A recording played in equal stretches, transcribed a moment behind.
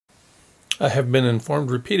I have been informed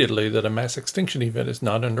repeatedly that a mass extinction event is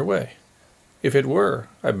not underway. If it were,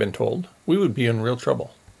 I've been told, we would be in real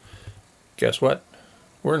trouble. Guess what?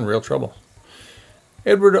 We're in real trouble.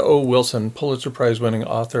 Edward O. Wilson, Pulitzer Prize-winning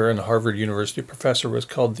author and Harvard University professor, was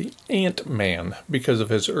called the Ant Man because of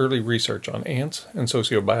his early research on ants and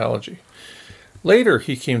sociobiology. Later,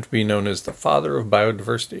 he came to be known as the father of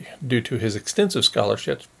biodiversity due to his extensive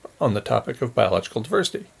scholarship on the topic of biological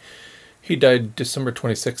diversity. He died December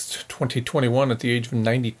 26, 2021 at the age of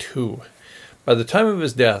 92. By the time of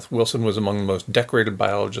his death, Wilson was among the most decorated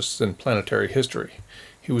biologists in planetary history.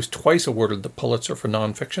 He was twice awarded the Pulitzer for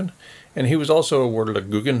nonfiction, and he was also awarded a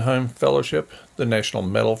Guggenheim Fellowship, the National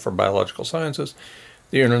Medal for Biological Sciences,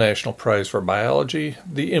 the International Prize for Biology,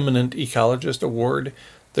 the Eminent Ecologist Award,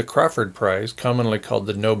 the Crawford Prize, commonly called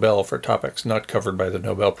the Nobel for topics not covered by the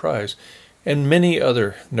Nobel Prize, and many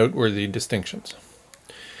other noteworthy distinctions.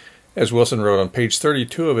 As Wilson wrote on page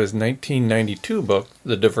 32 of his 1992 book,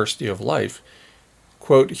 The Diversity of Life,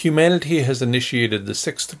 quote, "Humanity has initiated the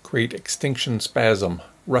sixth great extinction spasm,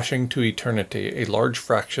 rushing to eternity a large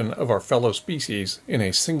fraction of our fellow species in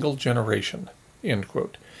a single generation," end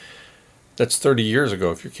quote. That's 30 years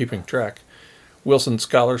ago, if you're keeping track. Wilson's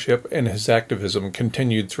scholarship and his activism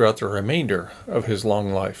continued throughout the remainder of his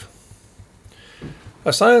long life.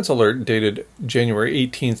 A science alert dated January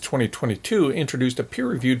 18, 2022 introduced a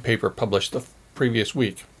peer-reviewed paper published the previous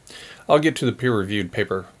week. I'll get to the peer-reviewed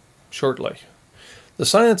paper shortly. The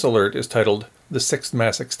science alert is titled, "The Sixth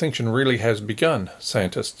Mass Extinction Really Has Begun,"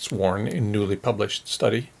 scientists warn in newly published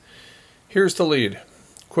study. Here's the lead.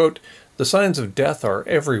 Quote, "The signs of death are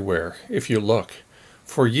everywhere if you look.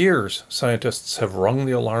 For years, scientists have rung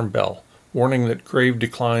the alarm bell, warning that grave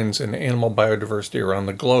declines in animal biodiversity around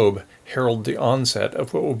the globe herald the onset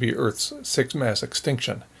of what will be Earth's sixth mass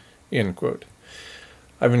extinction," end quote.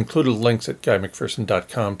 I've included links at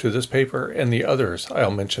guymcpherson.com to this paper and the others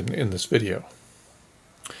I'll mention in this video.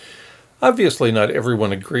 Obviously, not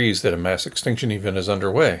everyone agrees that a mass extinction event is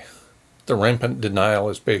underway. The rampant denial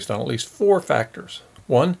is based on at least 4 factors.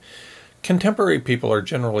 1. Contemporary people are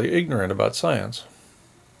generally ignorant about science.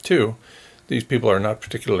 2. These people are not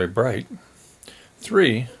particularly bright.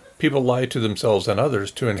 3. People lie to themselves and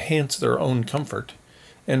others to enhance their own comfort.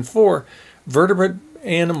 And 4. Vertebrate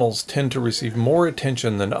animals tend to receive more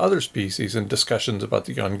attention than other species in discussions about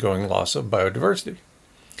the ongoing loss of biodiversity.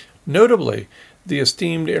 Notably, the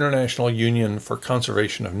esteemed International Union for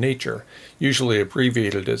Conservation of Nature, usually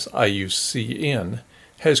abbreviated as IUCN,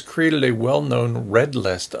 has created a well-known red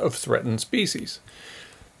list of threatened species.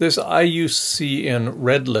 This IUCN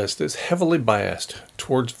red list is heavily biased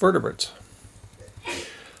towards vertebrates.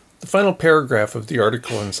 The final paragraph of the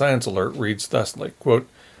article in Science Alert reads thusly, quote,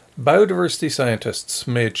 "Biodiversity scientists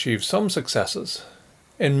may achieve some successes,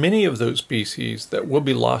 and many of those species that will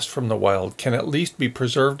be lost from the wild can at least be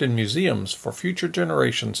preserved in museums for future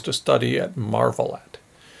generations to study and marvel at,"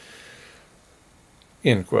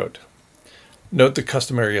 end quote. Note the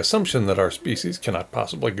customary assumption that our species cannot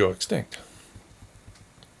possibly go extinct.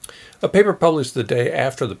 A paper published the day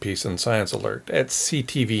after the piece in Science Alert at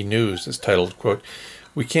CTV News is titled, quote,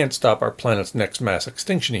 "We can't stop our planet's next mass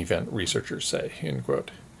extinction event, researchers say," end quote.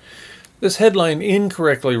 This headline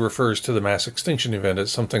incorrectly refers to the mass extinction event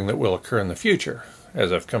as something that will occur in the future,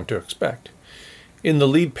 as I've come to expect. In the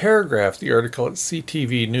lead paragraph, the article at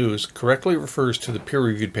CTV News correctly refers to the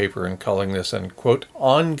peer-reviewed paper in calling this an, quote,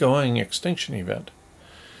 "ongoing extinction event,"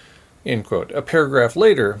 end quote. A paragraph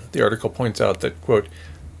later, the article points out that, quote,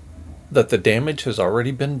 "that the damage has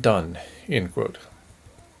already been done," end quote.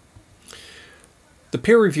 The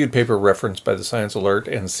peer-reviewed paper referenced by the Science Alert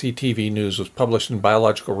and CTV News was published in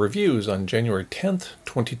Biological Reviews on January 10,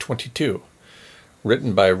 2022.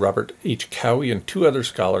 Written by Robert H. Cowie and 2 other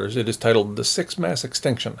scholars, it is titled "The Sixth Mass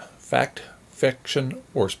Extinction: Fact, Fiction,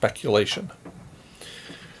 or Speculation."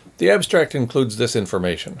 The abstract includes this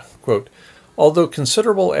information, quote, "Although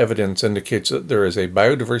considerable evidence indicates that there is a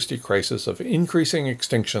biodiversity crisis of increasing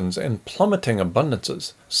extinctions and plummeting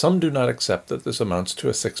abundances, some do not accept that this amounts to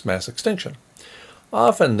a sixth mass extinction.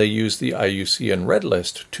 Often they use the IUCN Red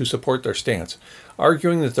List to support their stance,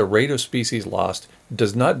 arguing that the rate of species lost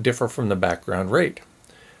does not differ from the background rate.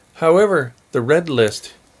 However, the Red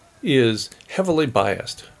List is heavily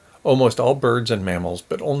biased. Almost all birds and mammals,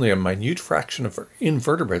 but only a minute fraction of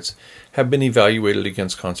invertebrates, have been evaluated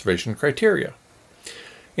against conservation criteria.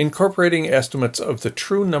 Incorporating estimates of the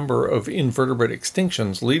true number of invertebrate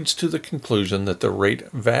extinctions leads to the conclusion that the rate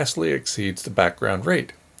vastly exceeds the background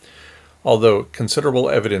rate. Although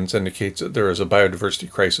considerable evidence indicates that there is a biodiversity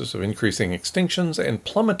crisis of increasing extinctions and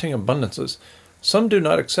plummeting abundances, some do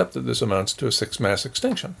not accept that this amounts to a sixth mass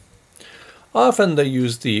extinction. Often they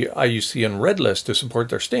use the IUCN Red List to support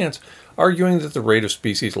their stance, arguing that the rate of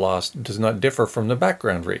species loss does not differ from the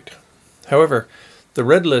background rate. However, the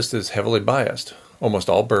Red List is heavily biased. Almost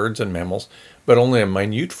all birds and mammals, but only a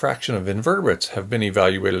minute fraction of invertebrates have been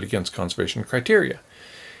evaluated against conservation criteria.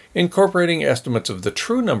 Incorporating estimates of the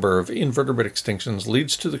true number of invertebrate extinctions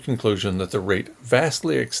leads to the conclusion that the rate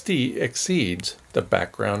vastly exceeds the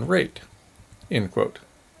background rate. End quote.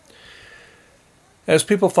 As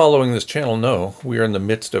people following this channel know, we are in the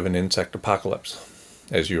midst of an insect apocalypse.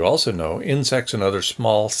 As you also know, insects and other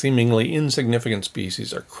small, seemingly insignificant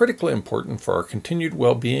species are critically important for our continued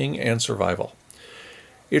well-being and survival.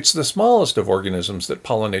 It's the smallest of organisms that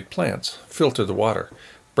pollinate plants, filter the water,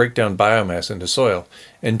 break down biomass into soil,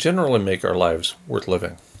 and generally make our lives worth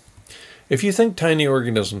living. If you think tiny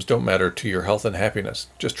organisms don't matter to your health and happiness,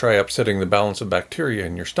 just try upsetting the balance of bacteria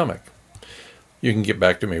in your stomach. You can get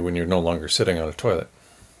back to me when you're no longer sitting on a toilet.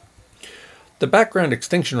 The background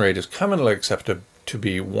extinction rate is commonly accepted to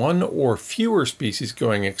be one or fewer species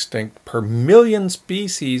going extinct per million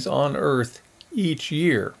species on Earth each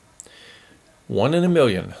year. 1 in a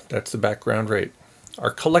million, that's the background rate.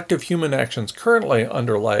 Our collective human actions currently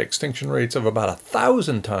underlie extinction rates of about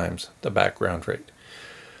 1,000 times the background rate.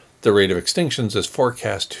 The rate of extinctions is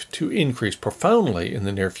forecast to increase profoundly in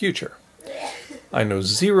the near future. I know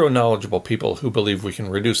zero knowledgeable people who believe we can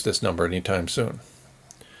reduce this number anytime soon.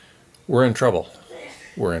 We're in trouble.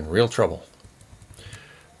 We're in real trouble.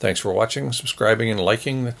 Thanks for watching, subscribing, and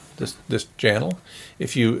liking this channel.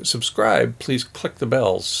 If you subscribe, please click the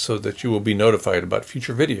bells so that you will be notified about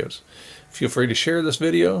future videos. Feel free to share this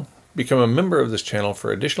video. Become a member of this channel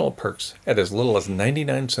for additional perks at as little as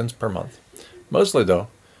 99 cents per month. Mostly though,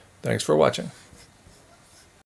 thanks for watching.